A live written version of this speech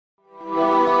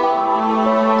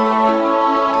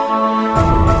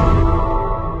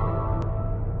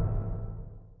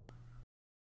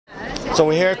So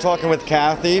we're here talking with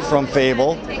Kathy from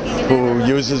Fable, who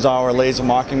uses our laser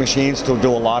marking machines to do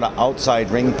a lot of outside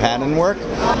ring pattern work.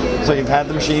 So you've had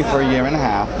the machine for a year and a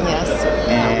half. Yes.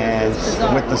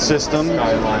 And with the system,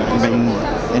 you've been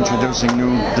introducing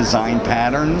new design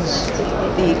patterns.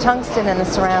 The tungsten and the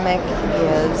ceramic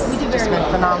has just been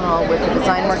phenomenal with the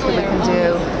design work that we can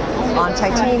do on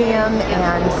titanium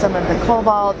and some of the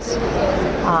cobalt,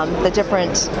 the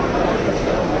different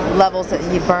levels that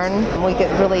you burn. We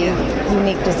get really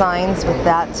unique designs with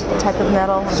that type of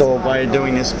metal. So by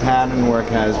doing this pattern work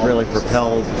has really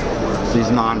propelled these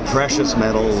non-precious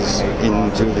metals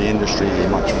into the industry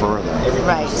much further.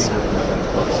 Right.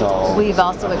 So we've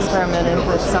also experimented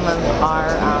with some of our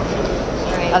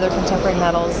other contemporary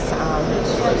metals.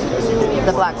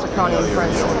 The black zirconium, for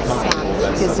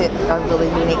instance, gives it a really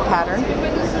unique pattern.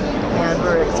 And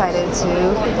we're excited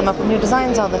to come up with new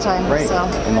designs all the time. Great. So.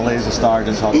 And the LaserStar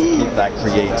just helps to keep that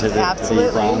creativity,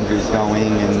 Absolutely. boundaries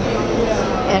going.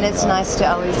 And it's nice to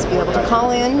always be able to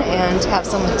call in and have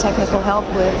some technical help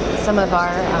with some of our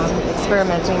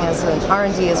experimenting as an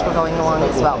R&D as we're going along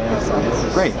as well.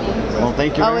 So. Great. Well,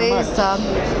 thank you very much.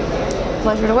 Always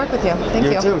pleasure to work with you. Thank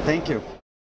you. You too. Thank you.